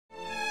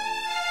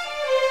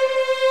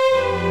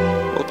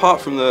Apart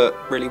from the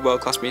really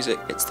world-class music,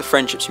 it's the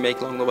friendships you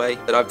make along the way.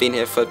 That I've been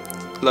here for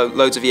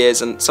loads of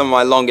years, and some of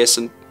my longest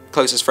and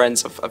closest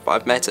friends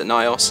I've met at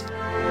NYOS.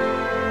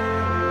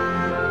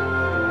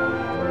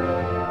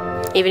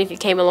 Even if you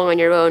came along on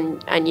your own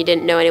and you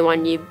didn't know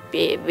anyone,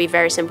 it'd be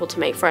very simple to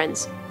make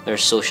friends.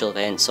 There's social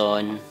events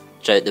on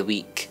throughout the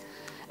week.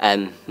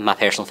 My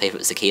personal favourite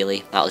was the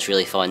Ceilidh. That was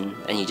really fun,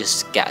 and you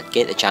just get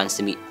the chance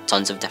to meet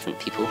tons of different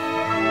people.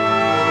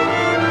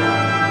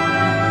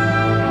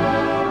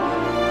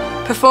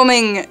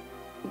 Performing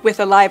with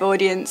a live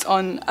audience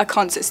on a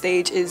concert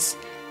stage is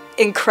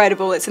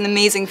incredible. It's an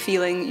amazing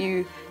feeling.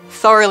 You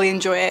thoroughly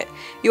enjoy it.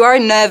 You are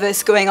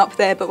nervous going up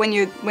there, but when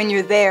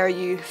you're there,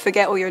 you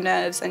forget all your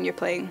nerves and you're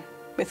playing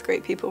with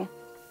great people.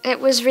 It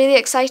was really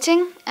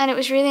exciting and it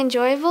was really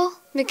enjoyable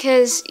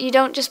because you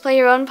don't just play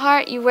your own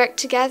part, you work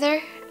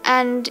together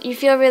and you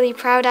feel really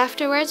proud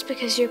afterwards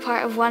because you're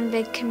part of one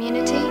big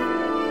community.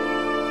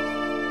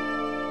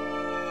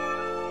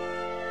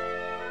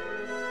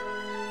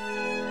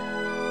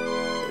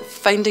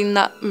 Finding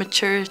that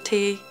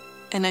maturity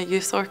in a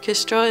youth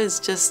orchestra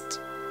is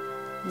just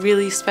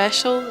really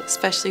special,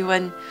 especially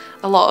when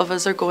a lot of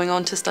us are going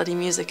on to study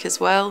music as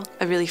well.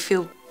 I really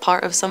feel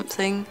part of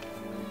something,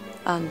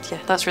 and yeah,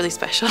 that's really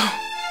special.